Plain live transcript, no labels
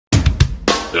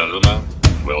Gentlemen,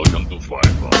 welcome to Fight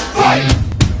Club. Fight!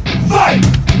 Fight!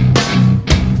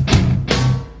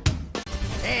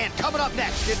 And coming up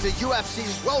next, it's a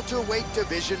UFC welterweight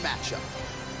division matchup.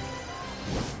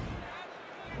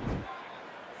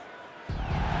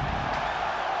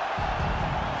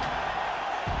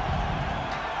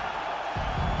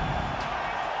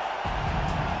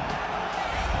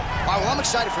 All right, well, I'm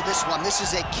excited for this one. This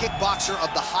is a kickboxer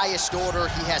of the highest order.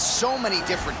 He has so many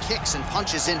different kicks and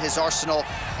punches in his arsenal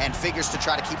and figures to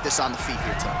try to keep this on the feet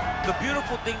here tonight. The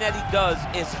beautiful thing that he does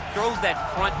is he throws that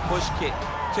front push kick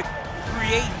to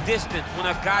create distance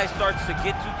when a guy starts to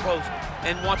get too close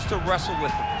and wants to wrestle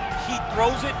with him. He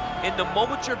throws it, and the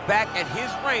moment you're back at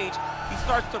his range, he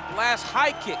starts to blast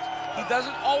high kicks. He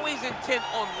doesn't always intend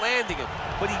on landing him,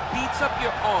 but he beats up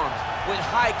your arms with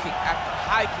high kick after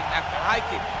high kick after high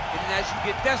kick. And then as you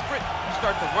get desperate, you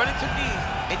start to run into knees,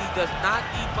 and he does not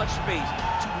need much space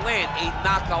to land a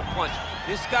knockout punch.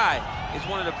 This guy is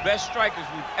one of the best strikers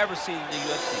we've ever seen in the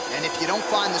UFC. And if you don't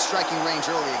find the striking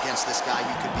range early against this guy,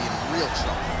 you could be in real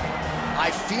trouble.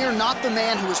 I fear not the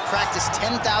man who has practiced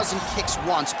 10,000 kicks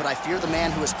once, but I fear the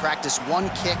man who has practiced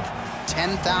one kick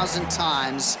 10,000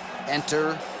 times.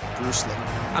 Enter Bruce Lee.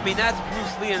 I mean, that's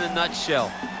Bruce Lee in a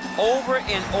nutshell. Over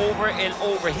and over and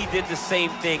over, he did the same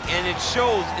thing, and it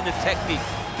shows in the technique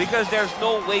because there's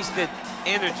no wasted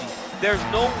energy. There's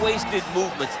no wasted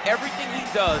movements. Everything he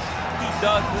does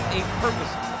with a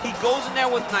purpose. He goes in there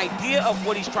with an idea of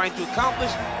what he's trying to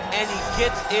accomplish, and he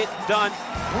gets it done.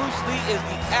 Bruce Lee is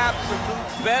the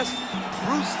absolute best.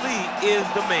 Bruce Lee is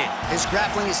the man. His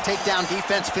grappling, his takedown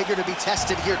defense figure to be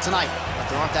tested here tonight, but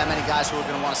there aren't that many guys who are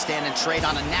going to want to stand and trade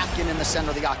on a napkin in the center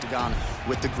of the octagon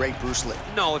with the great Bruce Lee.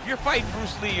 No, if you're fighting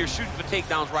Bruce Lee, you're shooting for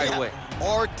takedowns right away.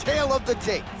 Our tale of the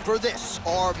tape for this,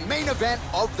 our main event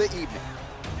of the evening.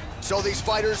 So these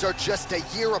fighters are just a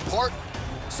year apart,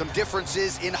 some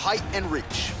differences in height and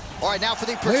reach. All right, now for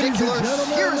the particulars,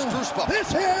 here's Bruce Buffer.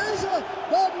 This is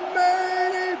the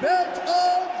main event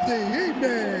of the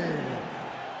evening.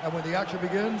 And when the action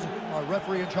begins, our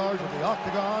referee in charge of the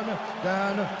octagon,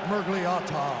 Dan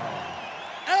Mergliata.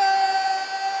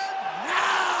 And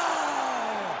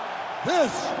now,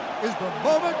 this is the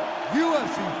moment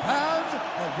UFC fans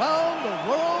around the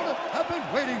world have been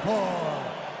waiting for.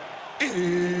 It's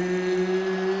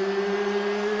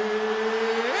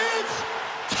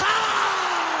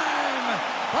time!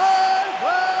 5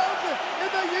 rounds in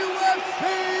the UFC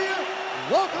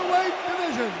welterweight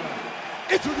division.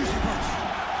 Introducing first,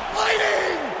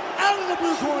 fighting out of the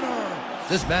blue corner.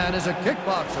 This man is a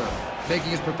kickboxer,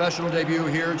 making his professional debut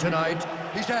here tonight.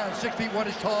 He stands 6 feet 1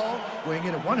 inches tall, weighing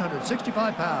in at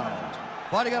 165 pounds.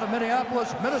 Fighting out of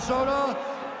Minneapolis, Minnesota,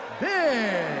 Big.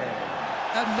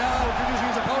 And now introducing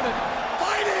his opponent,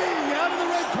 fighting out of the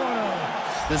red corner.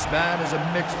 This man is a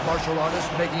mixed martial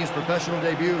artist, making his professional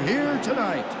debut here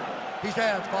tonight. He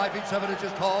stands 5 feet 7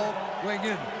 inches tall, weighing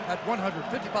in at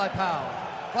 155 pounds.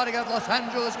 Fighting out of Los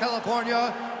Angeles,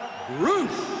 California,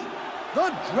 Bruce the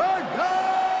Dragon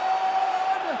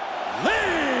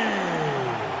Lee!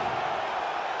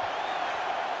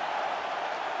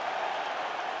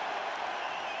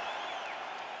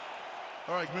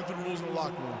 All right, commit to the rules in the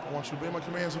locker room. I want you to obey my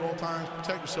commands at all times,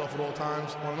 protect yourself at all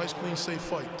times. I want a nice, clean, safe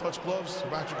fight. Touch gloves,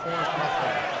 back your corners, come out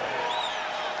fighting.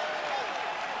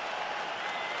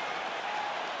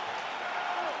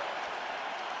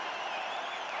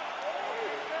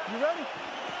 You ready? You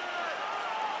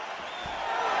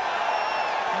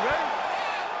ready?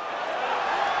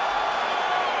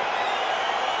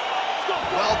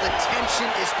 Well, the tension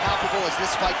is palpable as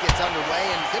this fight gets underway,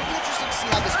 and it's going to be interesting to see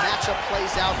how this matchup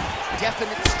plays out.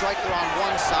 Definite striker on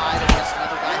one side against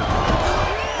another guy.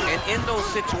 And in those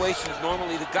situations,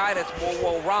 normally the guy that's more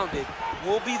well-rounded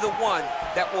will be the one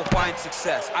that will find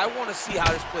success. I want to see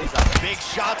how this plays out. Big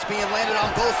shots being landed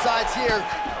on both sides here.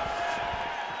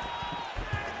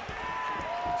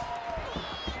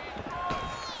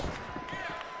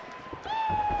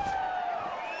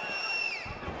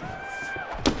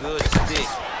 Good stick.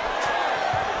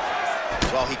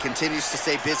 Well, he continues to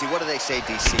stay busy. What do they say,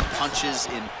 DC? Punches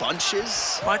in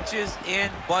bunches? Punches in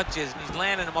bunches. And he's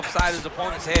landing them upside his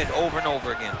opponent's head over and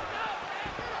over again.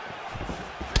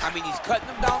 I mean, he's cutting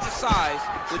them down to size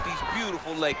with these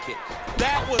beautiful leg kicks.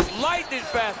 That was lightning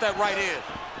fast, that right hand.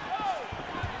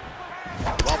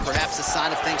 Well, perhaps a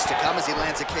sign of things to come as he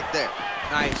lands a kick there.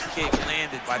 Nice kick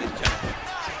landed by this gentleman.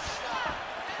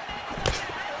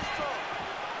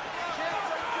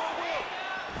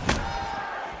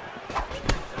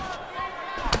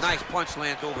 Nice punch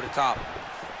lands over the top.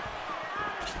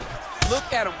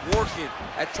 Look at him working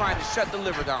at trying to shut the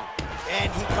liver down.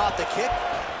 And he caught the kick.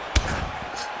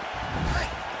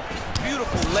 Beautiful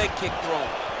Beautiful leg kick throw.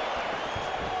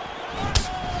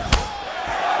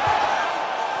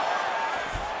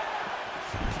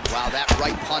 Wow, that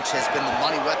right punch has been the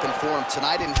money weapon for him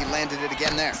tonight, and he landed it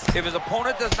again there. If his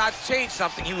opponent does not change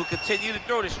something, he will continue to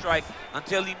throw the strike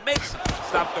until he makes him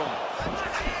stop throwing.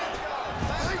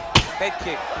 Head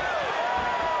kick.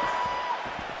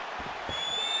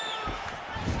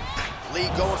 Lee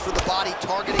going for the body,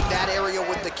 targeting that area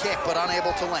with the kick, but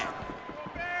unable to land.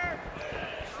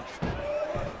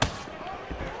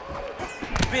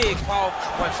 Big,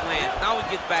 powerful punch lands. Now he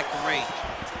gets back to range.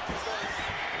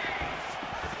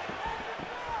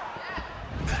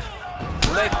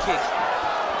 Leg kick.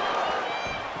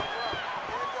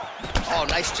 Oh,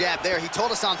 nice jab there. He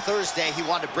told us on Thursday he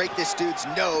wanted to break this dude's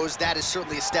nose. That is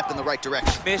certainly a step in the right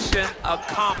direction. Mission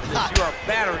accomplished. You are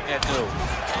battering that nose.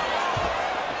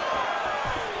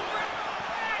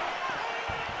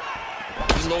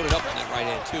 He loaded up on that right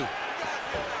hand, too.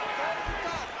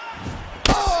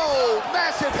 Oh,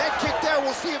 massive head kick there.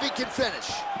 We'll see if he can finish.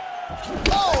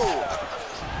 Oh!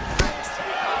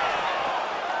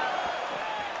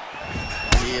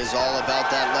 He is all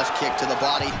about that left kick to the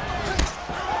body.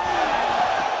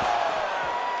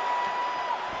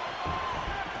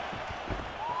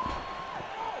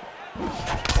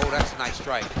 Oh, that's a nice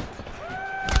strike.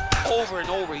 Over and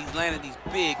over, he's landing these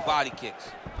big body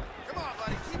kicks. Come on,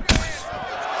 buddy. Keep your hands up.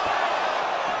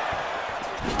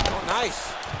 Oh,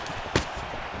 nice.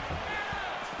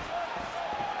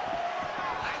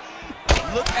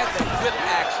 Look at the grip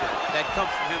action that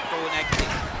comes from him throwing that kick.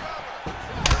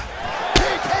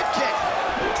 Big head kick.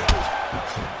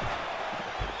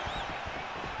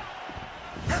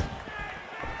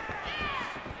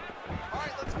 All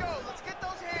right, let's go. Let's get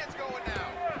those hands going now.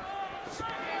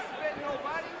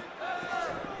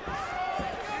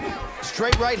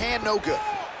 Straight right hand, no good. We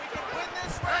can win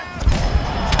this round.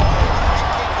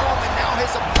 Kick home, and now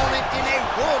his opponent in a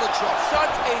world of trouble.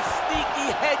 Such a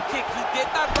sneaky head kick. He did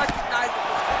not recognize it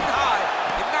was coming high,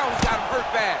 and now he's got him hurt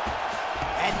bad.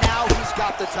 And now he's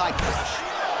got the tie clinch.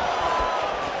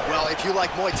 Well, if you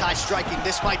like Muay Thai striking,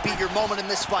 this might be your moment in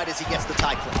this fight as he gets the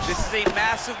tie clinch. This is a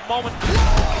massive moment. Huge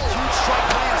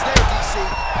strike lands there, DC.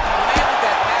 Landed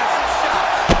that massive shot.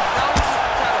 Now he's going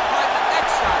to try to find the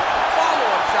next shot,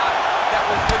 follow-up shot that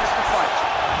will finish the fight.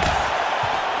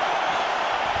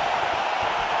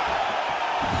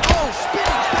 Oh,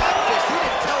 spinning back fist. He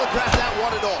didn't telegraph that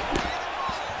one at all.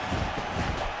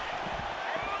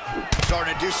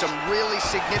 Starting to do some really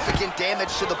significant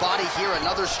damage to the body here.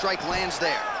 Another strike lands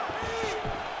there.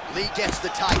 Lee gets the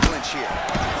tie clinch here.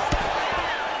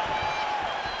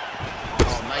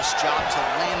 Oh, nice job to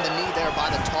land the knee there by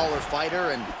the taller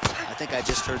fighter. And I think I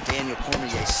just heard Daniel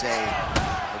Cormier say,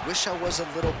 I wish I was a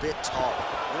little bit taller.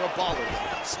 We're a baller,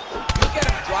 ladies. Look at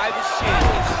him drive his shin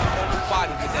into his own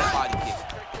body with that body kick.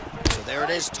 So there it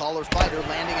is, taller fighter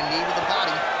landing a knee to the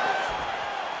body.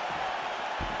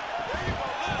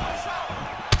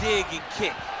 Dig and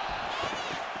kick.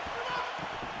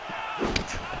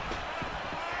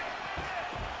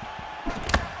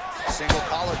 Single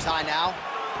collar tie now.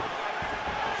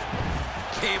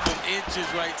 Came from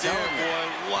inches right there, boy.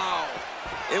 Wow.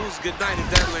 It was good night if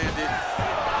that landed.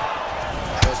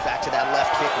 Goes back to that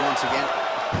left kick once again.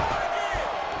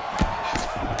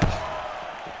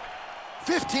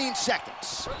 15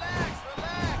 seconds.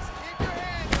 Relax. Keep your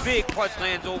hands. Big punch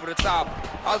lands over the top.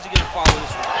 How's he going to follow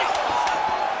this one?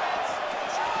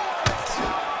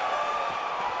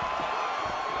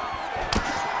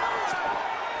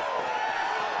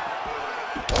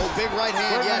 Oh, big right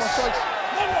hand, yes. Take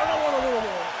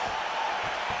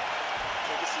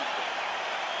a seat.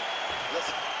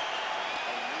 Listen, I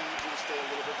need you to stay a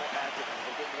little bit more active, a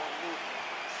little bit more moving.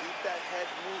 Keep that head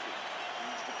moving. I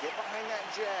need you to get behind that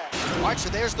jab. All right, so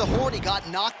there's the Horde. He got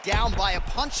knocked down by a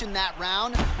punch in that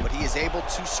round, but he is able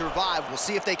to survive. We'll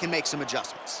see if they can make some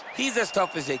adjustments. He's as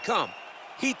tough as they come.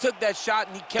 He took that shot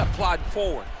and he kept plodding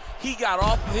forward. He got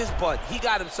off of his butt. He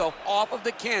got himself off of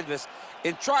the canvas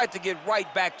and tried to get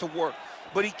right back to work.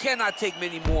 But he cannot take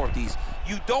many more of these.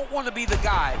 You don't want to be the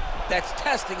guy that's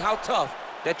testing how tough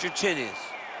that your chin is.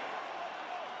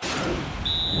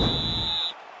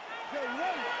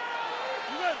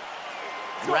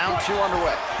 Round 2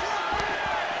 underway.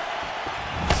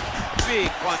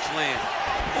 Big punch land.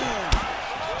 Ooh.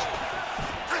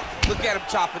 Look at him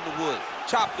chopping the wood.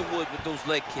 Chop the wood with those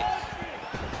leg kicks.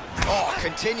 Oh,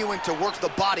 continuing to work the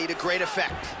body to great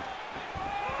effect.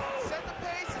 Set the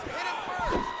pace and hit him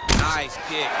first. Nice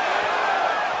kick.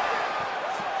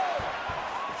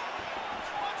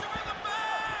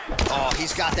 Oh,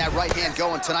 he's got that right hand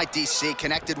going tonight, DC.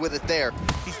 Connected with it there.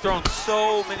 He's thrown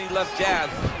so many left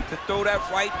jabs to throw that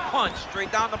right punch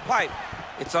straight down the pipe.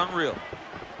 It's unreal.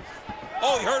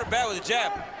 Oh, he hurt him bad with a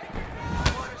jab.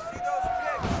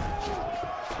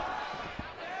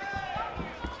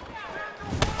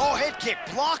 Oh, head kick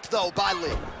blocked, though, by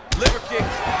Lee. Liver kick.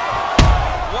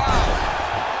 Wow.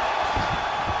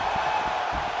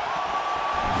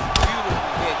 Beautiful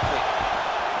head kick.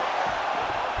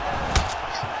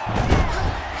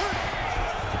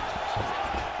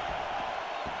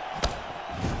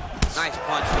 Nice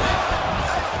punch there.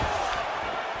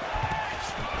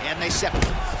 And they separate.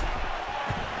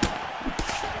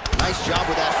 Nice job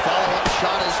with that follow-up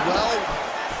shot as well.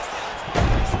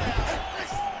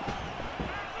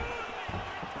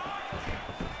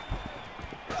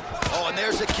 Oh, and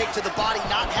there's a kick to the body,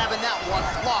 not having that one,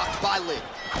 blocked by Lee.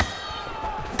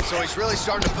 So he's really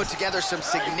starting to put together some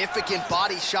significant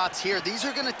body shots here. These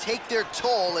are gonna take their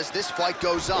toll as this fight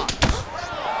goes on.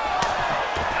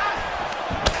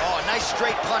 Nice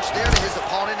straight punch there to his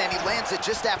opponent, and he lands it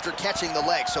just after catching the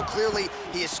leg. So clearly,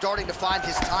 he is starting to find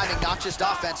his timing, not just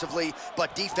offensively,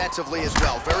 but defensively as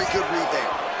well. Very good read there.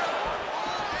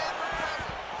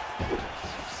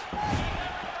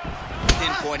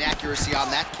 Pinpoint accuracy on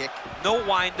that kick. No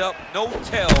wind-up, no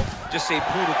tell, just a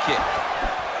brutal kick.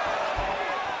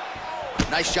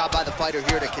 Nice job by the fighter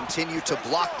here to continue to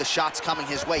block the shots coming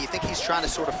his way. You think he's trying to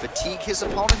sort of fatigue his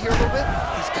opponent here a little bit?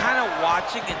 He's kind of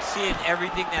watching and seeing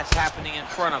everything that's happening in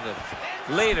front of him.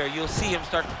 Later, you'll see him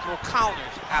start to throw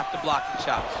counters after blocking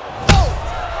shots. Oh!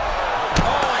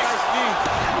 Oh, nice knee.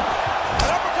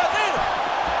 An uppercut later.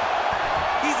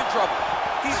 He's in trouble.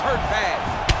 He's hurt bad.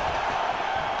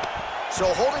 So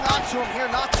holding on to him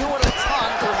here, not doing a ton,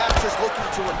 perhaps just looking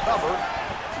to recover.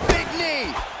 Big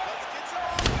knee!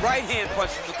 Right hand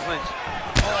punch from the clinch.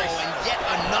 Oh, and yet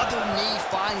another knee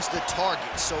finds the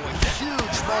target. So a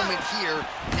huge moment here.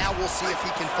 Now we'll see if he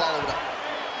can follow it up.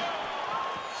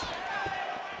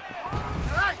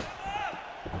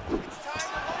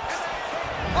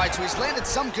 All right, so he's landed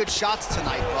some good shots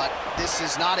tonight, but this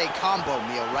is not a combo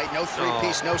meal, right? No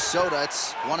three-piece, no soda.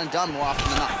 It's one and done more often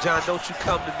than not. John, don't you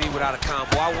come to me without a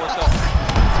combo. I want the...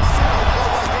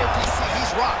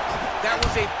 He's rocked. That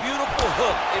was a beautiful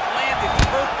hook. It landed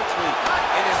perfectly,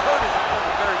 and it hurt his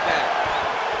opponent very bad.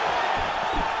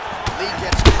 Lee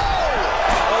gets cold.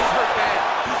 Oh, he's hurt bad.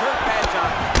 He's hurt bad, John.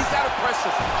 He's got to press him.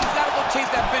 He's got to go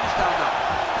chase that finish down now.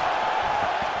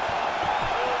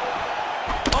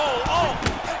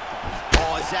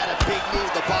 Oh, is that a big knee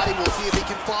to the body? We'll see if he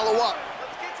can follow up.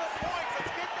 Let's get some points.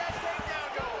 Let's get that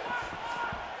takedown going.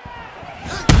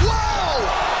 Whoa!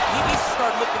 He needs to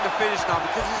start looking to finish now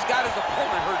because he's got his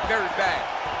opponent hurt very bad.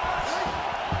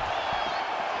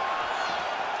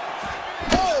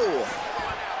 Oh!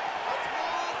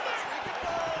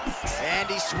 And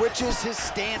he switches his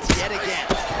stance yet again.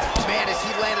 Man, as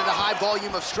he landed a high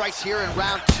volume of strikes here in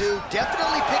round two,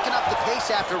 definitely picking up the pace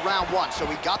after round one. So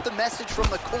he got the message from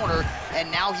the corner,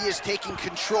 and now he is taking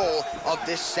control of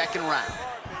this second round.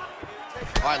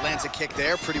 All right, lands a kick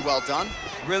there, pretty well done.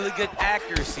 Really good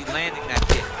accuracy landing that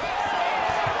kick.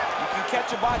 You can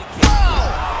catch a body kick. Oh!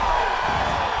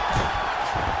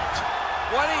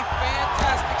 What a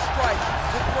fantastic strike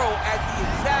to throw at the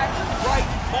exact right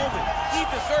moment. He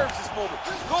deserves this moment.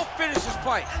 Go finish this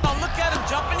fight. Now look at him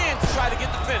jumping in to try to get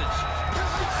the finish.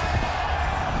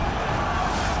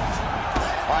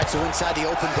 All right, so inside the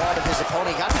open guard of his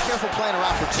opponent. Got to be careful playing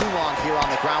around for too long here on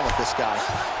the ground with this guy.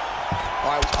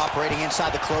 All right, operating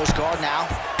inside the closed guard now.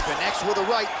 Connects with a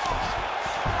right.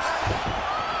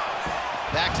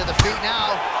 Back to the feet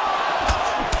now.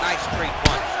 Nice straight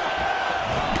punch.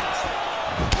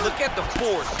 Look at the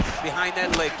force behind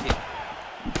that leg kick.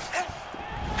 Got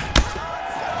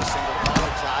the single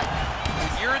collar tie.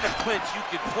 When you're in the clinch, you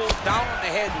can pull down on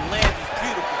the head and land these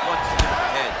beautiful punches in the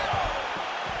head.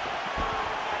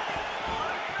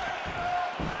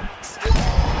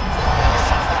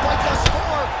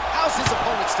 How's his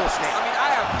opponent still standing? I mean, I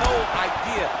have no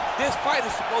idea. This fight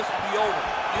is supposed to be over.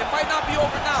 And it might not be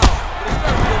over now, but it's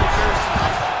going to be over very soon.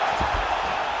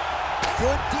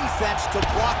 Good defense to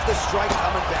block the strike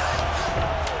coming back.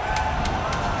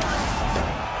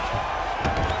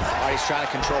 All right, he's trying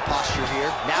to control posture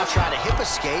here. Now trying to hip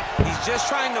escape. He's just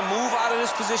trying to move out of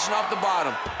this position off the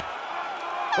bottom.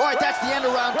 All right, that's the end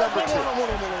of round number two.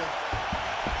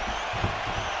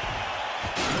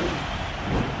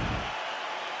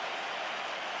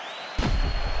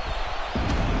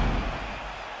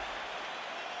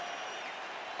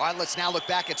 All right, let's now look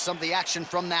back at some of the action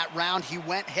from that round. He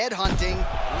went headhunting,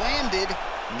 landed,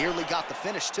 nearly got the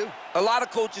finish, too. A lot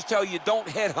of coaches tell you don't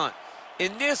headhunt.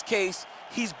 In this case,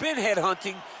 he's been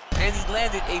headhunting, and he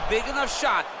landed a big enough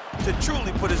shot to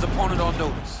truly put his opponent on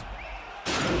notice.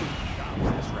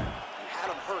 This round. You had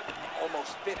him hurt,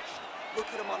 almost finished. Look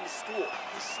at him on the stool.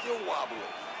 He's still wobbling.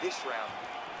 This round.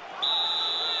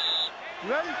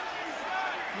 You ready?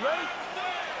 You ready?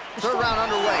 Third round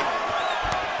underway.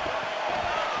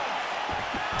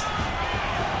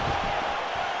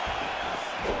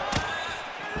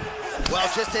 Well,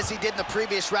 just as he did in the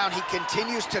previous round, he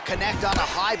continues to connect on a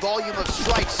high volume of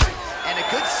strikes. And a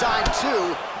good sign,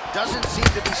 too, doesn't seem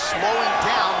to be slowing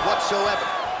down whatsoever.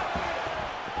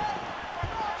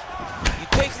 You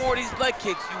take more of these leg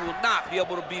kicks, you will not be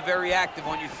able to be very active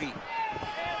on your feet.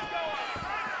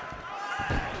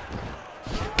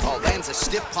 Oh, lands a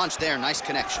stiff punch there. Nice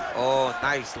connection. Oh,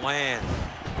 nice land.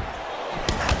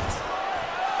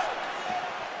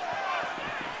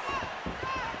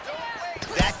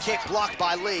 That kick blocked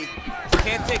by Lee.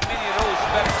 Can't take many of those, you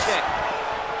better check.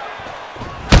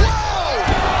 Whoa!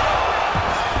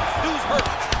 Dude's hurt.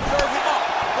 Serve him up.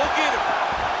 Go get him.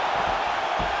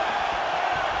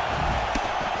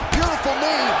 Beautiful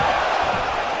knee.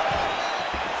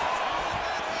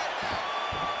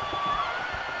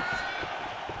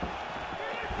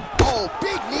 Oh,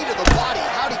 big knee to the body.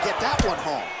 How'd he get that one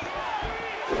home?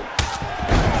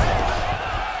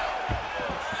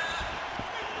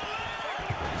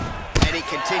 And he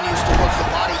continues to work the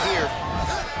body here.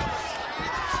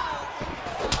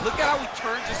 Look at how he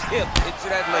turns his hip into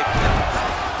that leg kick.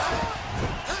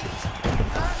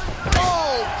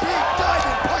 Oh, big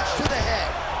diving punch to the head.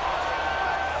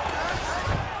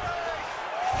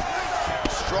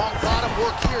 Strong bottom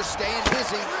work here, staying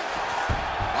busy.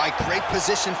 All right, great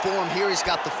position for him here. He's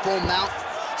got the full mount.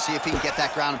 See if he can get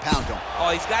that ground and pound going. Oh,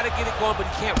 he's got to get it going, but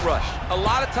he can't rush. A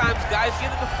lot of times, guys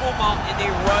get in the full mount and they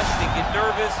rush, they get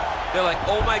nervous. They're like,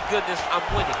 oh my goodness, I'm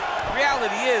winning. The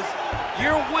reality is,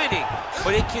 you're winning,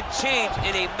 but it can change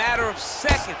in a matter of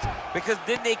seconds because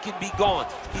then they can be gone.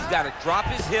 He's got to drop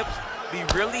his hips, be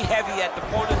really heavy at the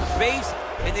opponent's face,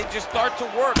 and then just start to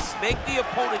work. Make the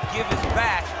opponent give his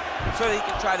back so that he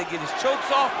can try to get his chokes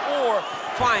off or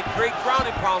find great ground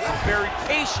and pound from very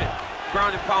patient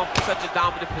ground and pound from such a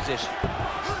dominant position.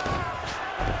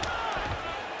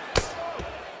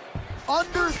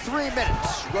 Under 3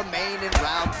 minutes remain in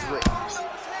round 3.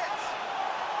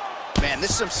 Man, this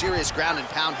is some serious ground and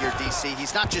pound here, DC.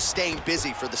 He's not just staying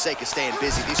busy for the sake of staying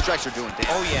busy. These strikes are doing damage.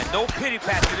 Oh yeah, no pity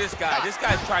pat to this guy. This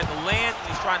guy's trying to land, and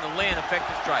he's trying to land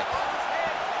effective strikes.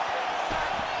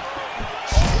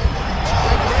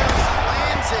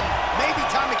 Lands, and maybe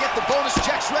time to get the bonus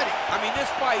checks ready. I mean, this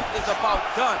fight is about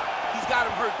done. He's got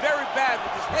him hurt very bad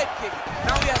with his head kick.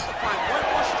 Now he has to find one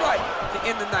more strike to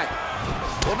end the night.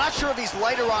 Well, not sure if he's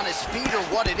lighter on his feet or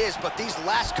what it is, but these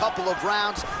last couple of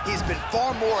rounds, he's been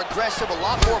far more aggressive, a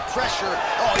lot more pressure.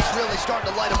 Oh, he's really starting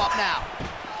to light him up now.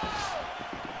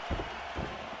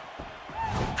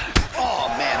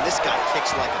 Oh, man, this guy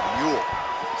kicks like a mule.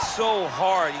 So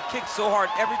hard. He kicks so hard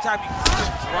every time he can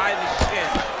drive his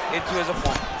chin into his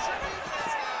opponent.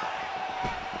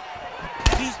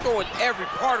 He's throwing every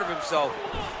part of himself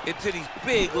into these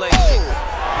big leg kicks.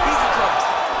 He's in trouble.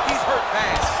 He's hurt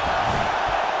bad.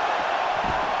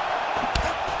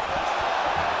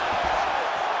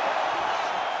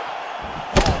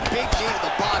 Big knee to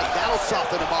the body. That'll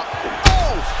soften him up.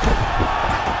 Oh!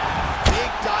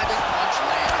 Big diving punch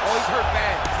lands. Oh, he's hurt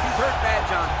bad. He's hurt bad,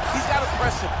 John. He's got to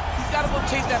press him. He's got to go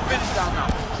chase that finish down now.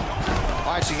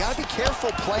 All right, so you got to be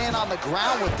careful playing on the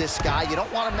ground with this guy. You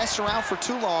don't want to mess around for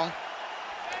too long.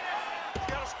 You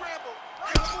gotta scramble.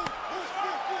 Move.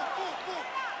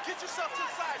 Get yourself to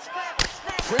the side. Scramble.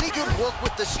 Pretty good work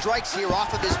with the strikes here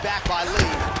off of his back by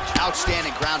Lee.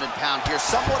 Outstanding ground and pound here.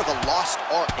 Somewhat of a lost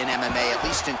art in MMA, at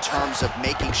least in terms of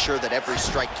making sure that every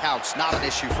strike counts. Not an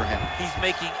issue for him. He's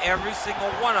making every single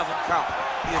one of them count.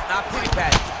 He is not pity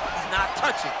patting. He's not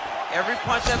touching. Every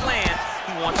punch that lands,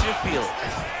 he wants you to feel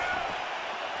it.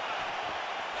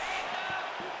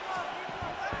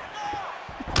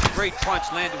 Great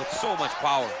punch landed with so much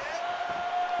power.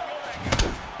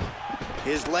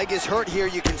 His leg is hurt here.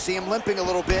 You can see him limping a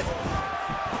little bit.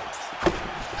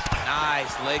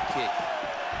 Nice leg kick.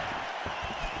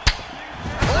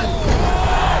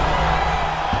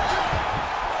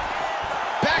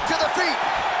 Back to the feet.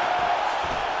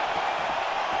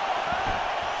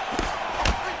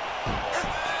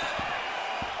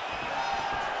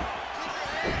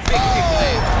 Big kick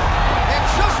lands. And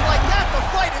just like that, the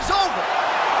fight is over.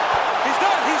 He's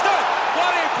done. He's done.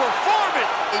 What a performance.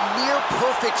 A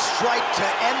near-perfect strike to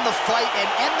end the fight and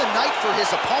end the night for his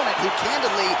opponent, who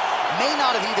candidly may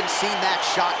not have even seen that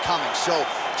shot coming. So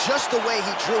Just the way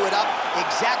he drew it up,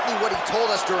 exactly what he told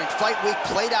us during fight week,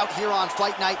 played out here on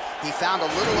fight night. He found a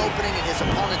little opening in his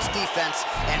opponent's defense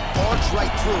and barged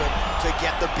right through it to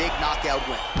get the big knockout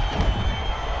win.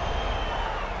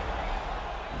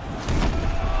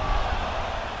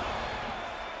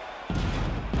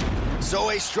 So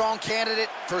a strong candidate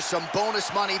for some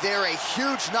bonus money there. A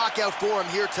huge knockout for him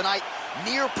here tonight.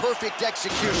 Near perfect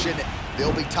execution.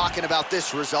 They'll be talking about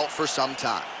this result for some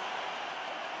time.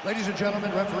 Ladies and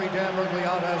gentlemen, referee Dan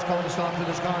Mergliata has called a stop to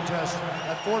this contest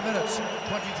at 4 minutes,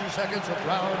 22 seconds of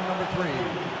round number 3.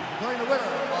 Declaring the winner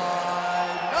by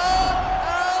knockout.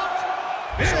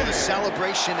 So the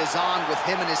celebration is on with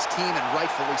him and his team, and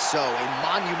rightfully so. A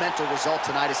monumental result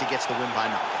tonight as he gets the win by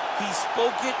knockout. He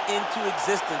spoke it into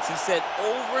existence. He said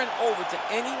over and over to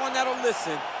anyone that'll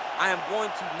listen, I am going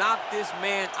to knock this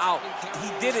man out. He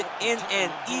did it in an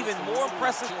even more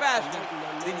impressive fashion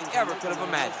than he ever could have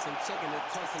imagined.